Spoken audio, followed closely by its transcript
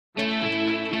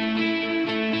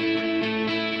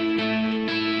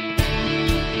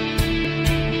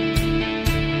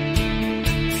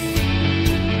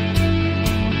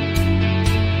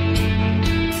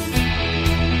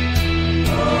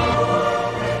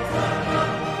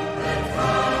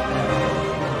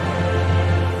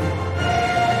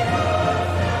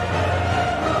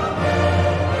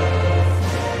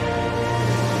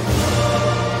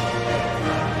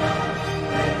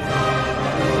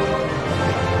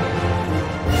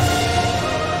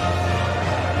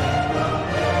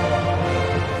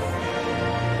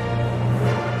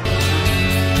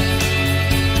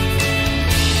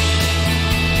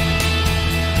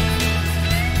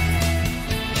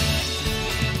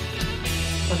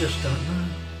just don't know.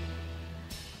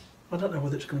 I don't know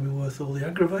whether it's going to be worth all the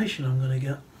aggravation I'm going to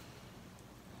get.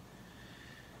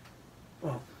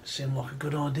 Well, it seemed like a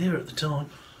good idea at the time.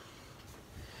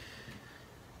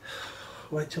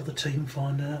 Wait till the team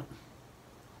find out.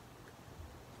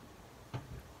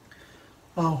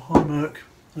 Oh, hi Merc.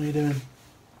 How you doing?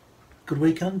 Good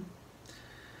weekend?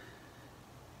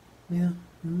 Yeah.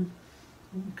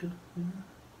 Good. Yeah.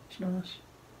 It's nice.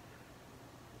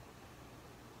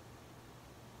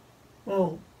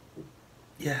 Well,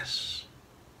 yes,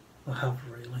 I have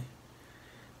really.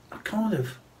 I kind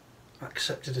of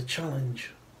accepted a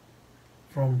challenge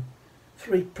from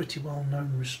 3 pretty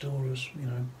well-known restorers, you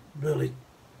know, really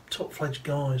top-fledged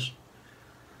guys.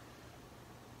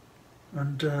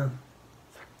 And I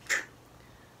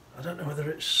don't know whether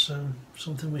it's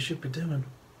something we should be doing.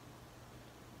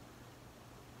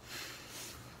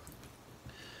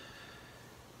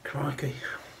 Crikey.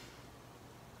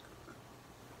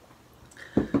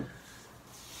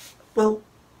 Well,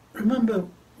 remember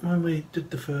when we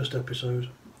did the first episode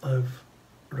of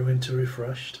Ruined to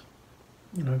Refreshed,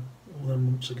 you know, all them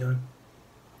months ago?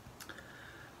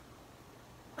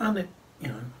 And it, you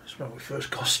know, it's when we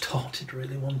first got started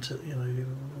really, wasn't it? You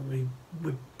know,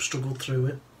 we struggled through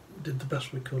it, did the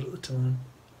best we could at the time.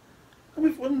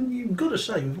 And you've got to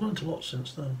say, we've learnt a lot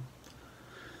since then.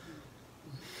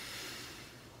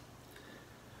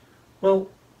 Well,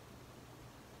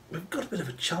 we've got a bit of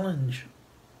a challenge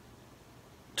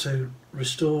to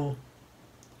restore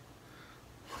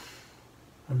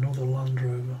another Land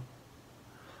Rover.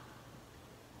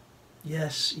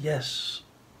 Yes,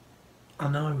 I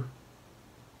know.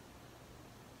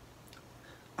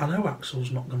 I know Axel's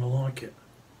not going to like it.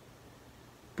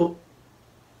 But,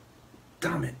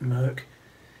 damn it, Merc,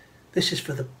 this is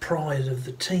for the pride of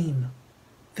the team.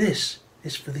 This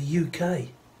is for the UK.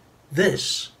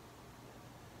 This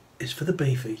is for the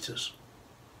Beefeaters.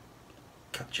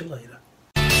 Catch you later.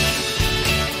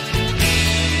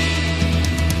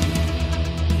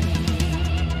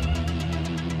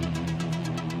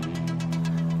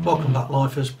 Welcome back,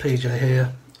 lifers. PJ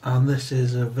here, and this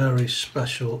is a very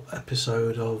special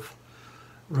episode of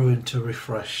Ruined to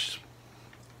Refreshed.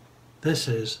 This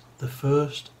is the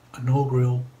first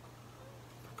inaugural,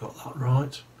 I've got that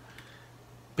right,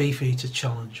 Beefeater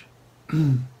Challenge.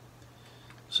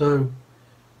 So,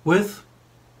 with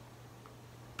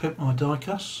Pimp My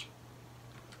Diecast,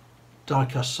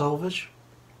 Diecast Salvage,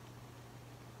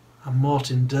 and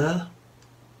Martin Dare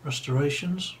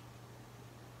Restorations,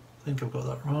 I think I've got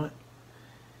that right,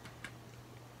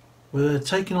 we're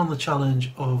taking on the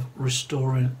challenge of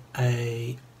restoring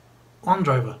a Land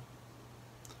Rover.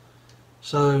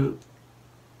 So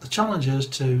the challenge is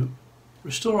to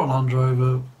restore a Land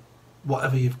Rover,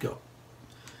 whatever you've got.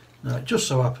 Now it just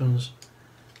so happens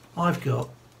I've got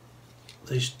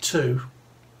these 2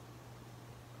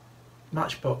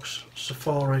 Matchbox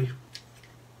Safari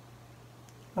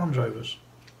Land Rovers.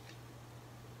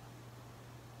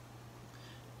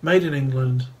 Made in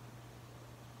England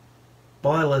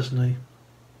by Lesney,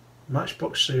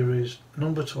 Matchbox Series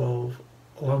number 12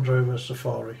 Land Rover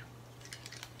Safari.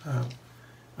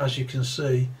 As you can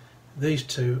see, these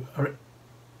 2 are...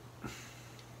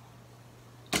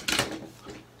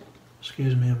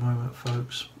 Excuse me a moment,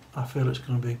 folks. I feel it's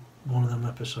going to be one of them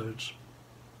episodes.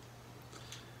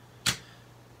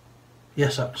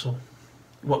 Yes, Axel.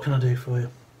 What can I do for you?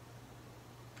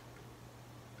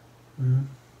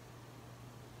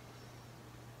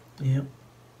 Yep,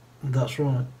 that's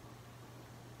right.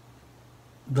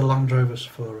 The Land Rover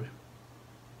Safari.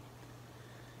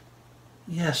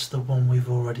 Yes, the one we've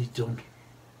already done.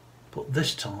 But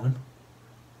this time,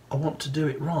 I want to do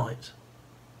it right.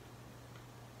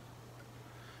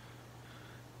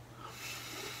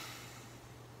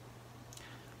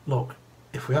 Look,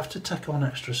 if we have to take on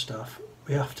extra staff,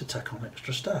 we have to take on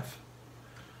extra staff.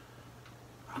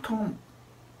 I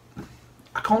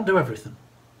can't do everything.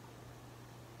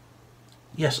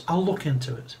 Yes, I'll look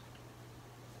into it.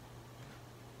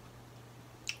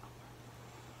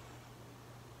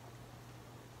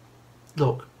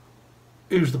 Look,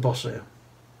 who's the boss here?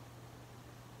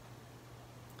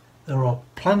 There are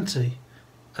plenty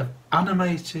of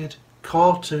animated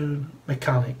cartoon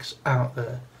mechanics out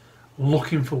there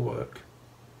looking for work.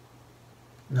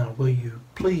 Now, will you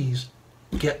please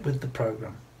get with the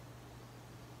program?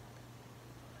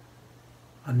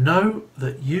 I know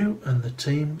that you and the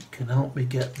team can help me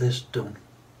get this done.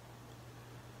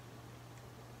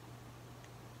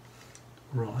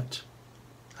 Right.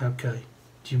 Okay.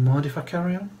 Do you mind if I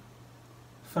carry on?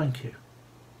 Thank you.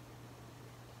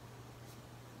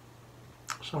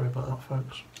 Sorry about that,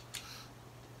 folks.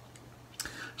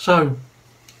 So,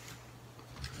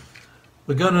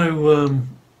 we're going to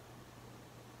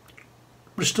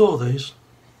restore these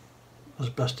as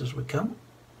best as we can,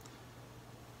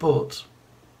 but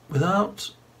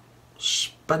without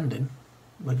spending,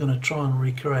 we're going to try and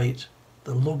recreate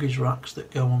the luggage racks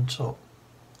that go on top.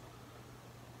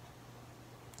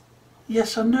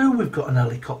 Yes, I know we've got an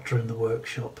helicopter in the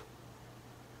workshop.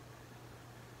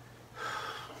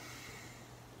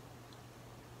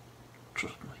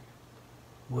 Trust me,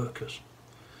 workers.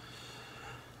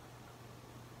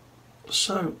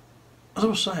 So, as I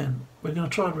was saying, we're going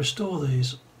to try and restore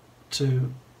these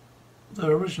to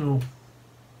their original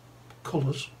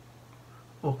colours,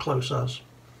 or close as.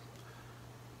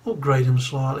 Upgrade them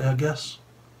slightly, I guess,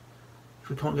 if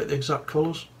we can't get the exact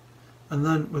colours, and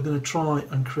then we're going to try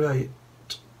and create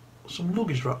some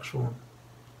luggage racks for them,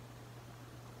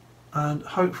 and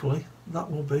hopefully that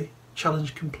will be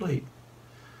challenge complete.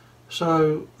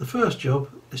 So the first job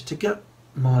is to get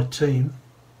my team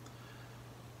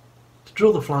to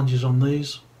drill the flanges on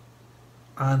these,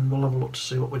 and we'll have a look to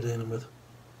see what we're dealing with.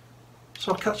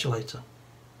 So I'll catch you later.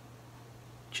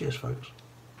 Cheers, folks.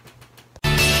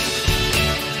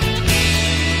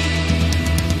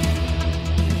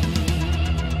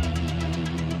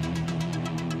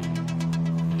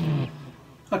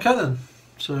 Okay then,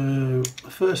 so the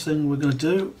first thing we're going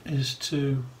to do is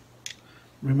to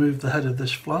remove the head of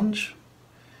this flange.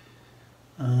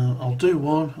 I'll do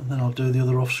one and then I'll do the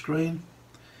other off screen,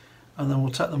 and then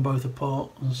we'll take them both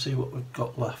apart and see what we've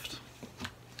got left.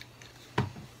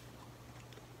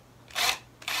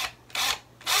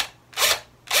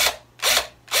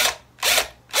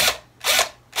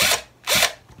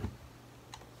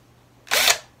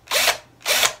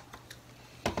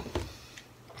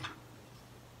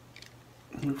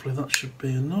 Hopefully that should be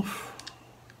enough.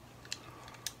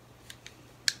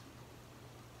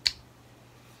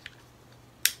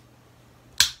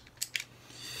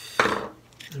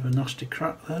 Bit of a nasty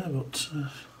crack there, but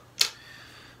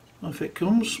off it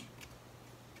comes.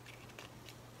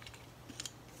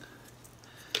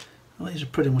 Well, these are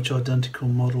pretty much identical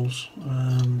models.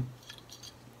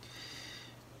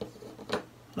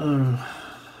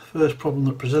 First problem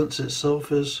that presents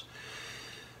itself is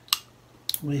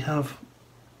we have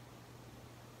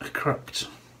a cracked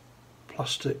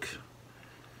plastic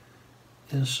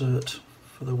insert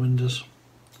for the windows,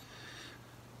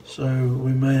 so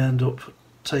we may end up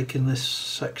taking this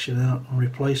section out and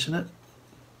replacing it.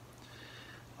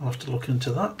 I'll have to look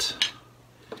into that.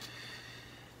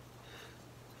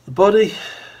 The body,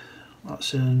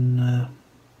 that's in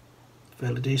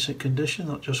fairly decent condition,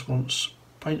 that just wants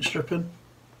paint stripping.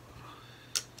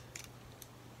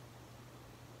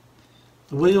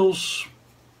 The wheels,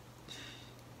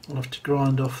 I'll have to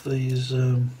grind off these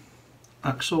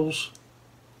axles,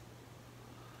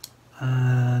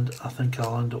 and I think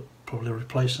I'll end up probably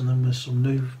replacing them with some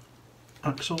new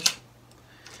axles.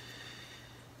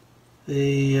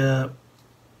 The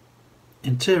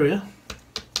interior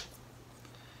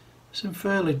is in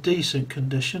fairly decent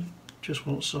condition, just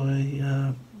wants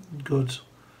a good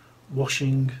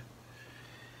washing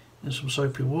in some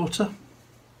soapy water.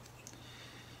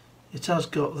 It has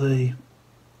got the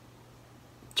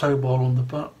tow ball on the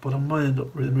back, but I may end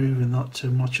up removing that to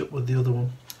match up with the other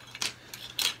one.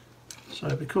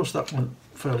 So because that went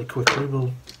fairly quickly,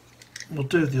 we'll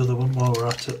do the other one while we're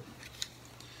at it.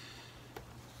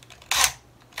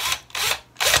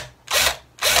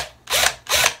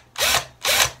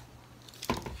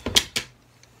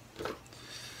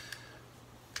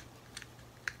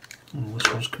 Oh,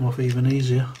 this one's come off even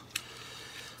easier.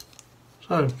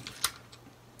 So,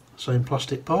 same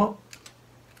plastic part,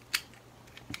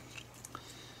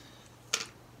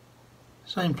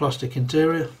 same plastic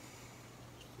interior,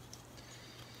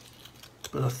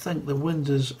 but I think the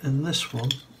windows in this one,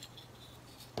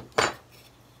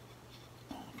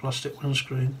 plastic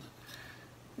windscreen,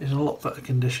 is in a lot better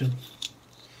condition.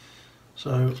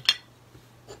 So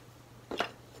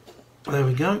there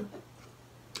we go,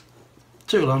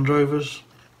 2 Land Rovers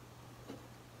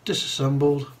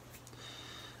disassembled,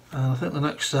 and I think the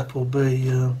next step will be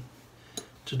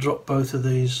to drop both of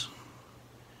these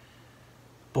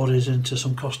bodies into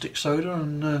some caustic soda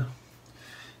and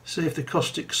see if the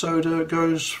caustic soda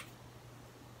goes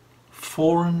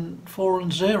 4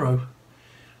 and 0.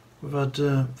 We've had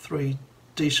 3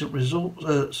 decent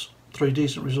results. 3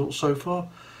 decent results so far.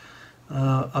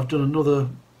 I've done another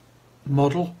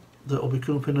model that will be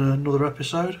coming up in another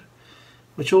episode,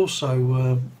 which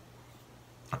also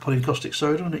I put in caustic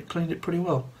soda and it cleaned it pretty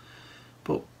well.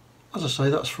 But as I say,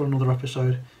 that's for another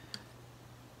episode.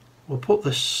 We'll put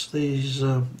these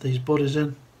bodies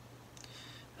in.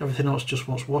 Everything else just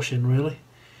wants washing really,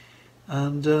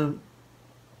 and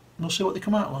we'll see what they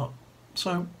come out like.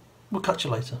 So we'll catch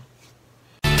you later.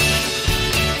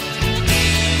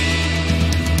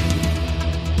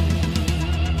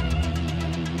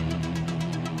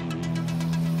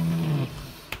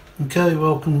 Okay,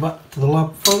 welcome back to the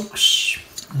lab, folks,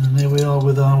 and here we are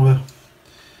with our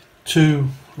two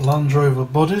Land Rover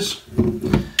bodies. We'll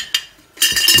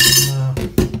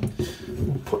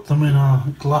put them in our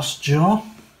glass jar.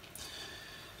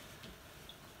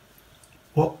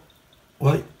 What?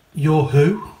 Wait, you're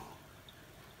who?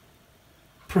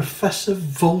 Professor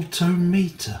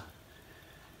Voltometer.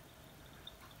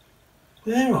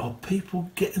 Where are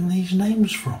people getting these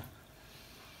names from?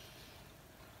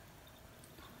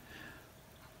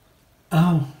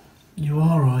 Oh, you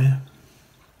are you?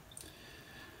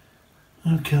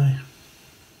 Okay.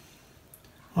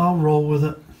 I'll roll with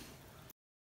it.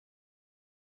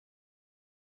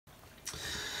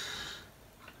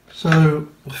 So,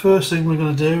 the first thing we're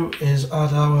going to do is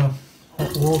add our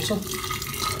hot water,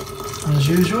 as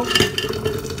usual.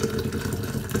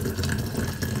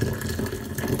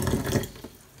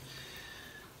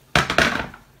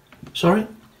 Sorry?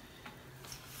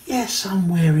 Yes, I'm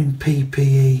wearing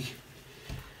PPE.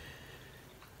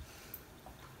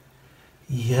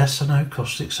 Yes, I know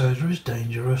caustic soda is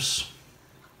dangerous.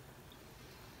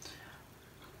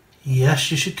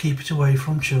 Yes, you should keep it away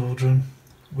from children.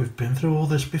 We've been through all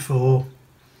this before.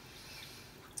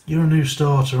 You're a new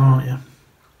starter, aren't you?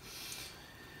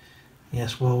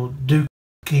 Yes, well, do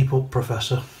keep up,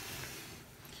 Professor.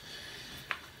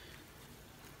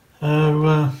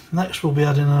 Next we'll be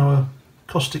adding our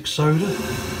caustic soda,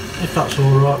 if that's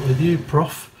alright with you,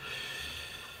 Prof.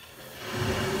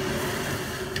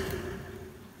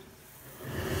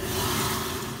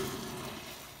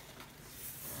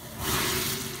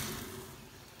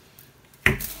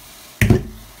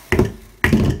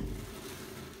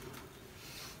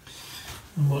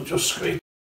 And we'll just scrape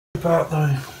out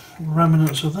the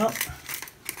remnants of that.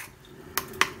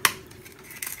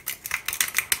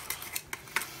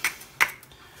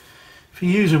 If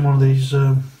you're using one of these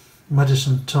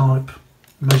medicine type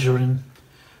measuring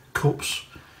cups,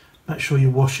 make sure you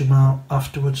wash them out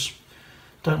afterwards.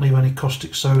 Don't leave any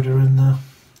caustic soda in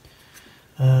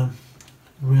there.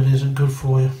 Really isn't good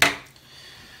for you.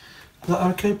 Is that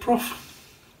okay, Prof?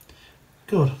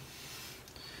 Good.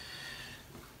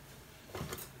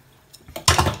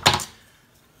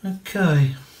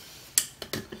 Okay,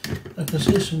 I can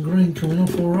see some green coming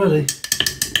up already,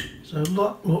 so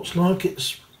that looks like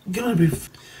it's going to be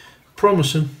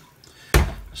promising.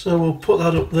 So we'll put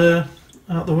that up there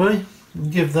out the way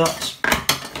and give that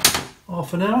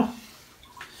half an hour.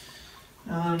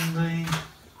 And the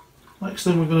next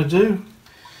thing we're going to do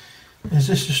is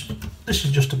this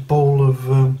is just a bowl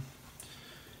of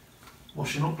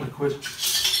washing up liquid.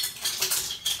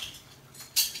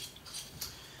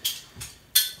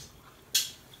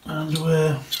 And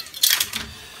we're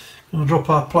going to drop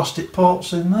our plastic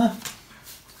parts in there.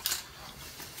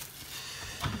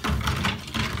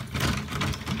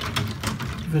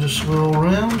 Give it a swirl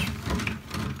round.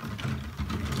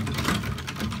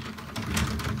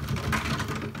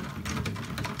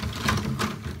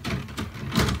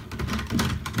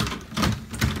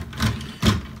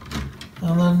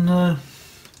 And then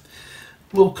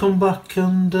we'll come back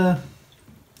and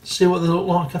see what they look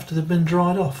like after they've been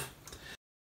dried off.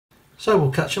 So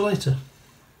we'll catch you later.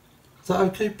 Is that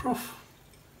okay, Prof?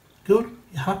 Good?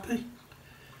 You happy?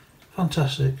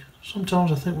 Fantastic.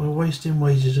 Sometimes I think we're wasting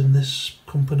wages in this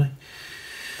company.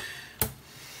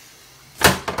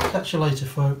 Catch you later,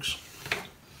 folks.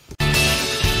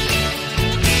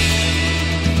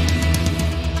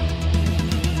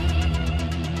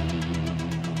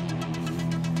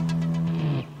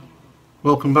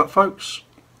 Welcome back, folks,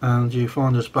 and you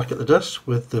find us back at the desk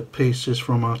with the pieces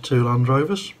from our two Land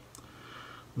Rovers.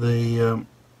 The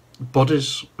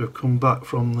bodies have come back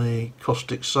from the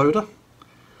caustic soda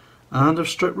and have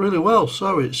stripped really well,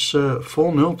 so it's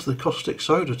 4-0 to the caustic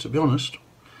soda, to be honest.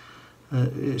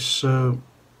 It's done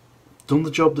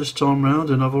the job this time round,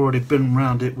 and I've already been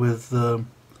round it with a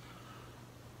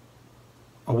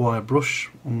wire brush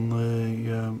on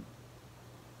the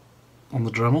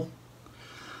Dremel,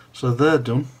 so they're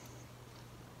done.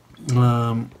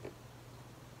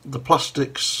 The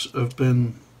plastics have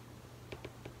been,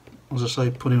 as I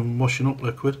say, put in washing up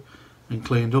liquid and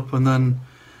cleaned up, and then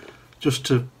just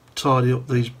to tidy up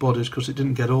these bodies, because it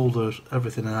didn't get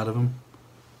everything out of them,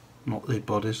 not the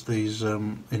bodies, these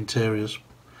interiors,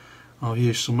 I've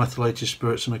used some methylated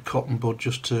spirits and a cotton bud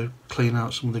just to clean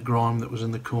out some of the grime that was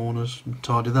in the corners and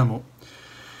tidy them up.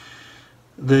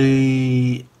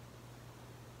 The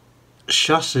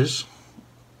chassis,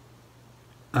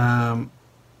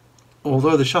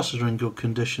 although the chassis are in good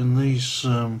condition, these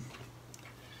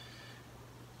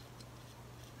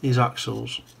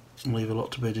axles leave a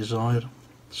lot to be desired.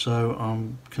 So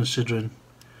I'm considering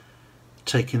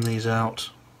taking these out,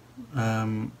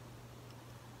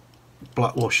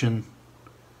 blackwashing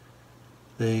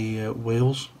the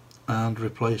wheels and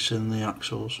replacing the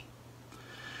axles.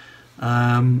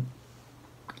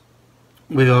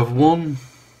 We have one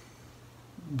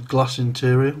glass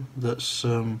interior that's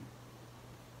in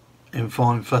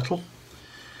fine fettle.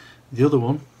 The other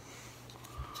one,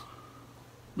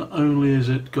 not only has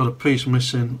it got a piece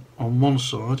missing on one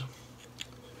side,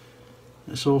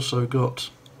 it's also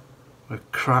got a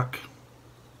crack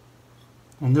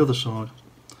on the other side.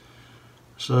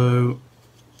 So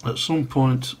at some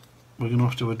point we're going to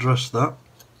have to address that.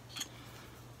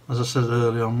 As I said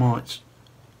earlier, I might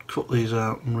cut these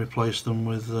out and replace them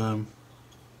with I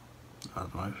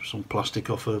don't know, some plastic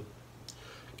off a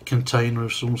container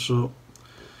of some sort.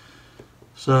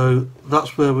 So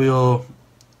that's where we are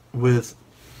with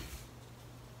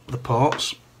the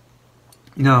parts.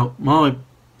 Now, my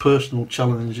personal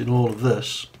challenge in all of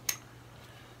this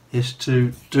is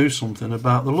to do something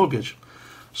about the luggage.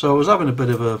 So I was having a bit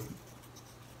of a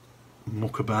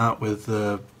muck about with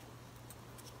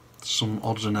some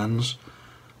odds and ends,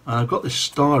 and I've got this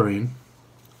styrene,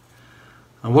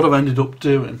 and what I've ended up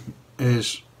doing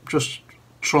is just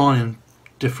trying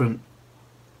different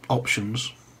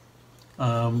options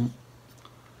to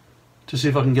see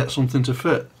if I can get something to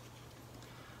fit.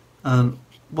 And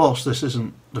whilst this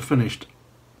isn't the finished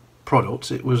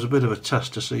product, it was a bit of a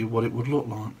test to see what it would look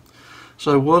like.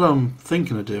 So what I'm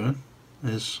thinking of doing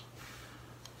is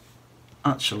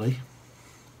actually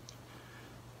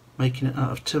making it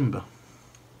out of timber.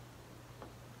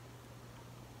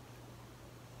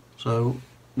 So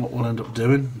what we'll end up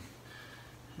doing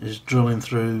is drilling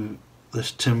through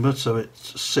this timber so it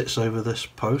sits over this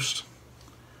post,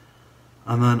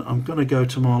 and then I'm going to go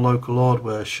to my local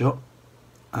hardware shop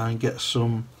and get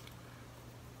some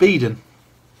beading.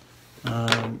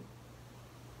 You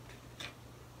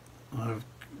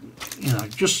know,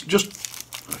 just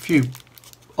a few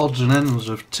odds and ends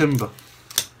of timber,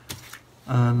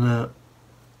 and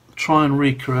try and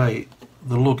recreate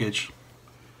the luggage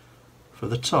for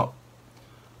the top.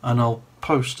 And I'll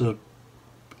post a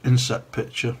inset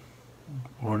picture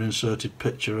or an inserted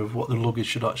picture of what the luggage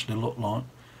should actually look like.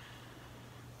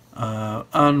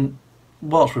 And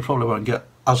whilst we probably won't get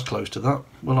as close to that,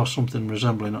 we'll have something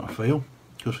resembling it, I feel,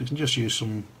 because we can just use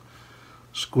some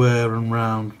square and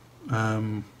round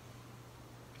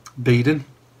beading,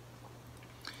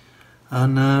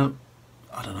 and I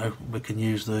don't know, we can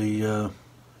use the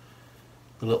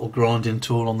little grinding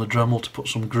tool on the Dremel to put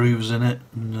some grooves in it,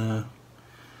 and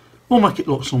we'll make it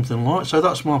look something like. So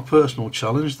that's my personal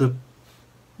challenge. The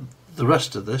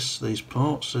rest of these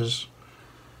parts, is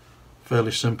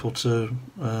fairly simple to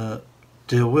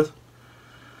deal with.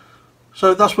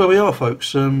 So that's where we are,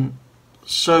 folks.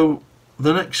 So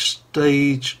the next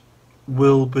stage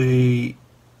will be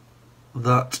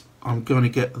that I'm going to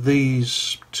get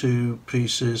these two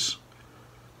pieces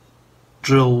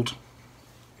drilled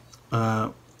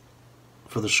for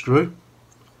the screw,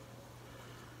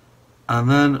 and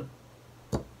then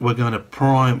we're going to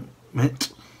prime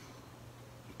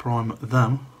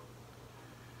them,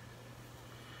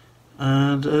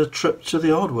 and a trip to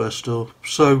the hardware store.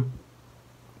 So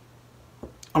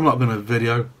I'm not going to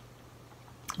video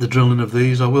the drilling of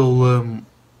these. I will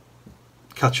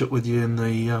catch up with you in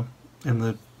the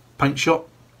paint shop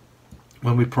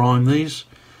when we prime these,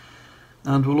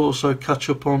 and we'll also catch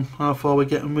up on how far we're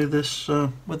getting with this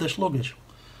luggage.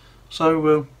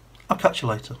 So I'll catch you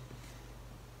later.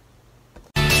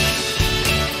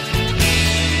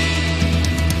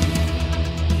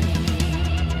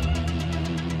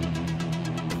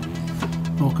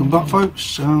 Welcome back,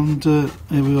 folks, and here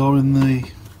we are in the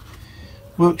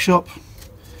workshop,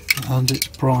 and it's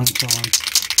prime time.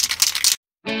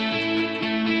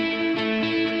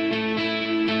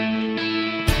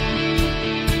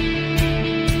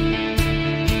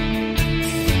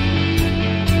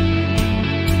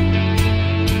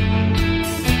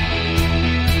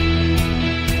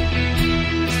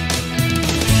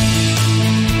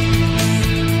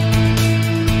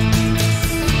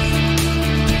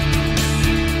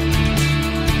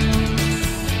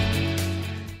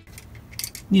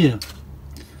 Yeah,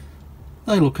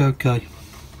 they look okay.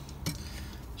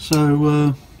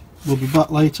 So we'll be back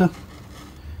later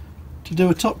to do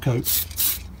a top coat.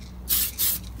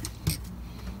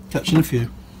 Catch you in a few.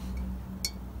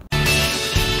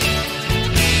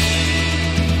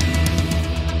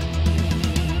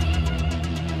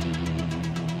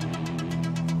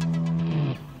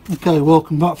 Okay,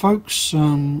 welcome back folks,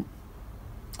 and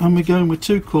we're going with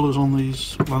two colours on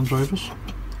these Land Rovers.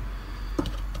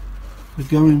 We're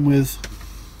going with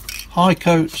High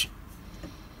Coat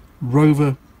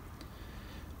Rover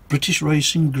British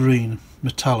Racing Green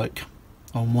Metallic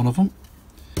on one of them,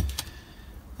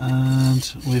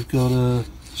 and we've got a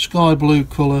Sky Blue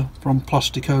colour from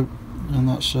Plasticoat, and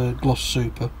that's Gloss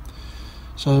Super.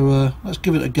 So let's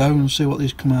give it a go and see what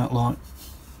these come out like.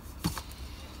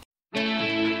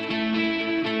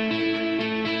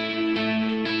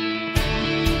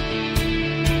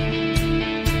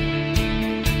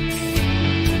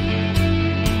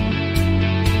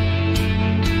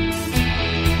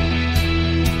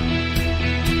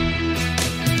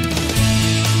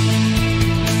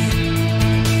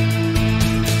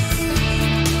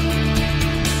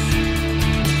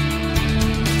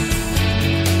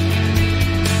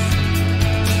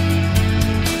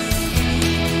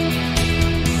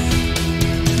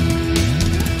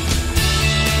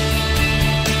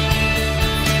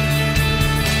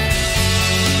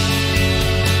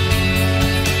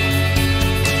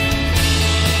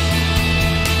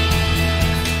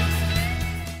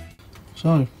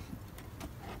 So,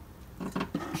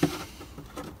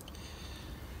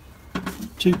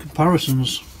 two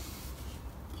comparisons.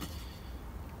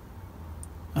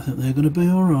 I think they're going to be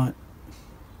alright.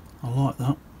 I like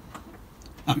that.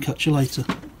 I'll catch you later.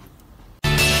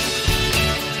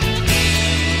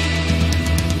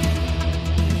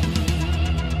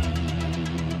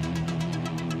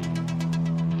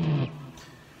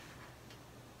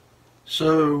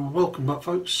 So, welcome back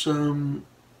folks.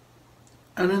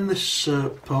 And in this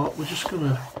part we're just going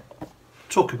to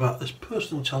talk about this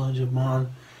personal challenge of mine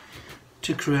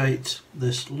to create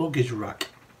this luggage rack.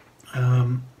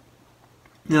 Now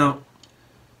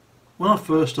when I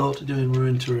first started doing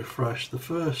Ruin to Refresh, the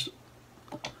first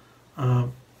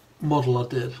model I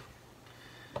did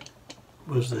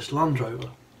was this Land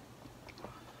Rover,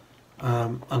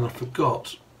 and I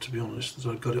forgot, to be honest, that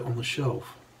I'd got it on the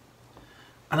shelf,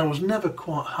 and I was never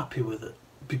quite happy with it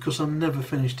because I never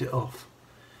finished it off.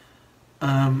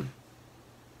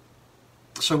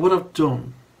 So what I've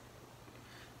done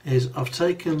is I've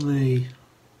taken the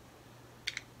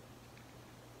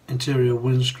interior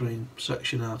windscreen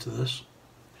section out of this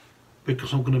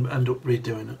because I'm going to end up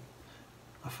redoing it,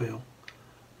 I feel,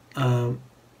 and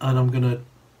I'm going to,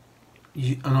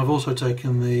 and I've also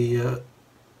taken the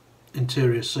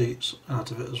interior seats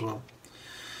out of it as well.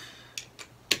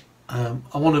 I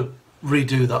want to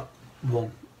redo that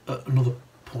one at another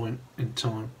point in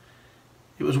time.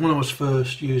 It was when I was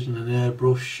first using an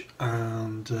airbrush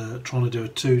and trying to do a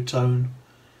two-tone,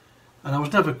 and I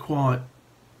was never quite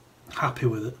happy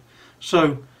with it.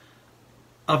 So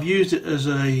I've used it as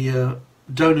a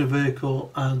donor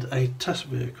vehicle and a test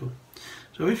vehicle.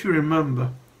 So if you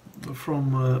remember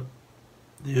from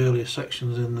the earlier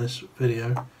sections in this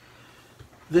video,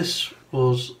 this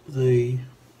was the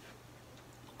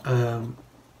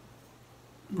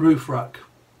roof rack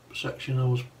section I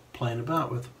was playing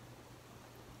about with.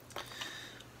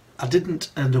 I didn't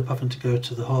end up having to go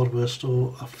to the hardware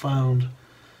store. I found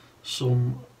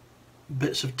some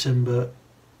bits of timber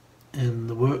in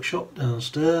the workshop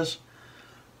downstairs,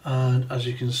 and as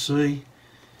you can see,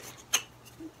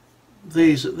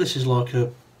 this is like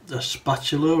a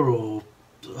spatula, or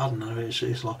I don't know,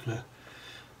 it's like a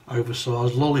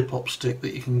oversized lollipop stick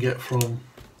that you can get from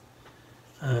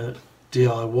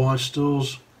DIY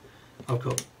stores. I've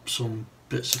got some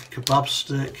bits of kebab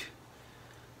stick,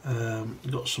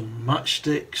 got some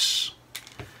matchsticks,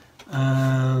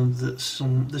 and this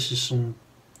is some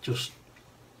just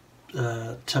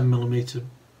 10mm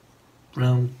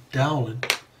round doweling.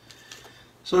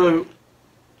 So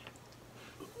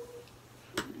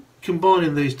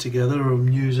combining these together, I'm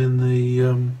using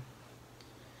the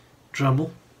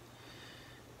Dremel.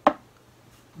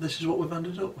 This is what we've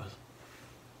ended up with.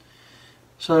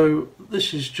 So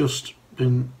this has just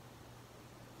been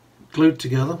glued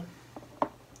together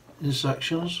in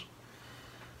sections,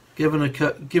 given a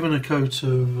coat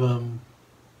of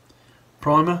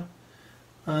primer,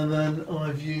 and then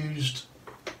I've used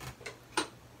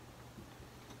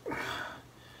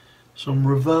some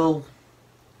Revell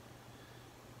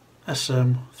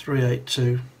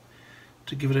SM382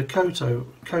 to give it a coat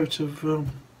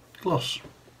of gloss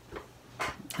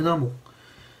enamel,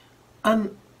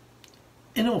 and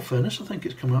in all fairness I think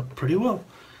it's come out pretty well.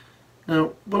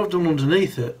 Now what I've done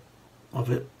underneath it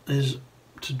is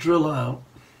to drill out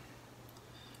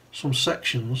some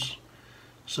sections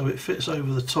so it fits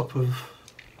over the top of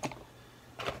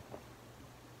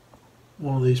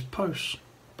one of these posts,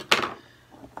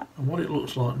 and what it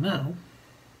looks like now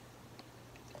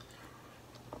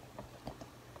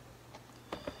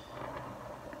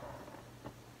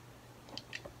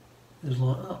is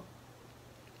like that.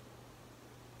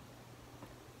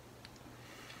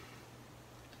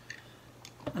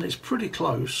 And it's pretty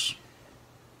close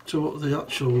to what the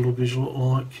actual luggage looked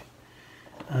like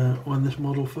when this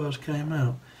model first came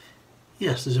out.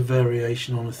 Yes, there's a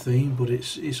variation on a theme, but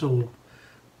it's all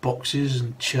boxes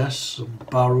and chests and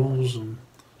barrels and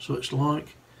such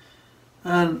like.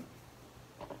 And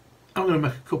I'm going to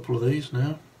make a couple of these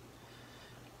now.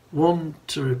 One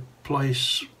to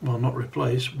replace, well not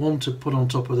replace, one to put on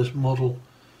top of this model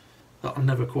that I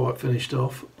never quite finished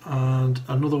off, and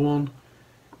another one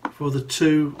for the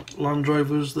two Land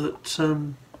Rovers that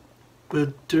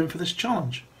we're doing for this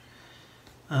challenge.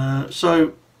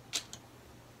 So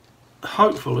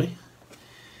hopefully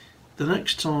the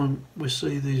next time we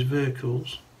see these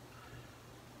vehicles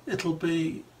it'll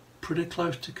be pretty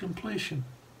close to completion.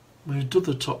 We've done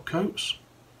the top coats,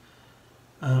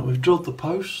 we've drilled the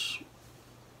posts,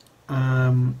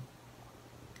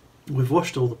 we've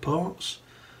washed all the parts.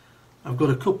 I've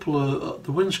got a couple of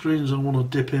the windscreens I want to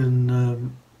dip in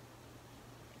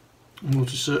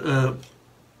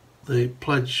the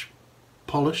pledge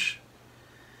polish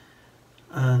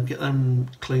and get them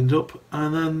cleaned up,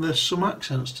 and then there's some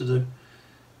accents to do.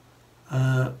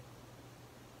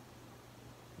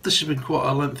 This has been quite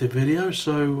a lengthy video,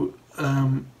 so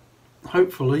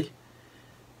hopefully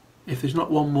if there's not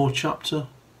one more chapter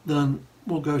then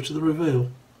we'll go to the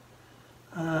reveal.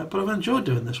 But I've enjoyed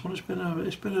doing this one. It's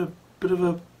been a bit of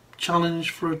a challenge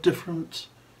for a different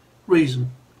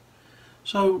reason.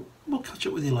 So we'll catch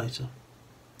up with you later.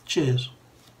 Cheers.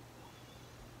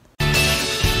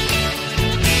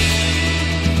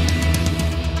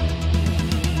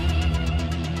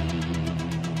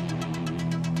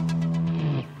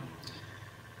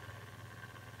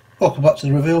 Welcome back to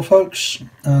the reveal, folks,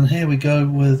 and here we go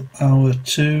with our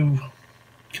two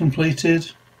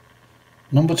completed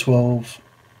number 12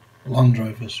 Land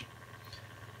Rovers,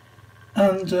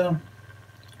 and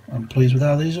I'm pleased with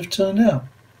how these have turned out.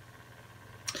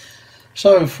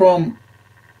 So from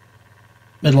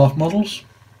Midlife Models,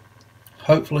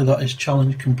 hopefully that is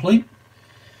challenge complete.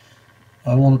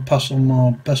 I want to pass on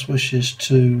my best wishes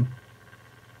to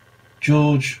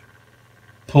George,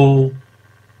 Paul,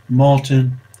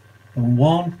 Martin and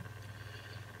Juan,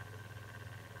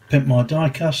 Pimp My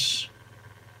Diecast,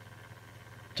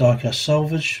 Diecast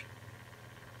Salvage,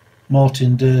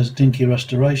 Martin Dare's Dinky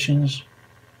Restorations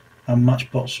and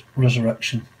Matchbox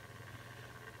Resurrection.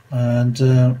 And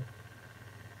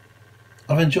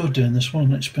I've enjoyed doing this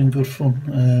one. It's been good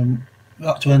fun. I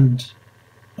had to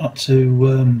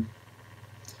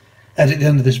edit the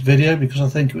end of this video because I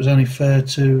think it was only fair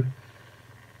to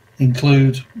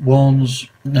include Juan's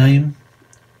name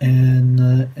in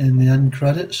the end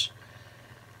credits,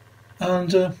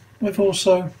 and we've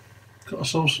also got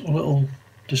ourselves a little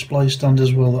display stand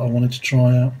as well that I wanted to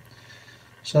try out.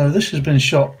 So this has been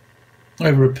shot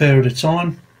over a period of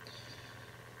time.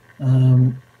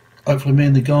 Hopefully me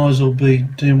and the guys will be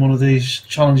doing one of these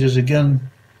challenges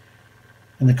again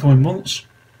in the coming months.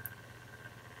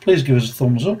 Please give us a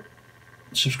thumbs up,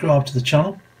 subscribe to the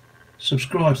channel,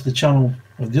 subscribe to the channel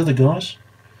of the other guys,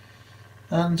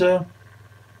 and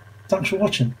thanks for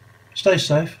watching. Stay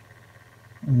safe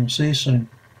and we'll see you soon.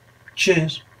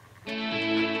 Cheers.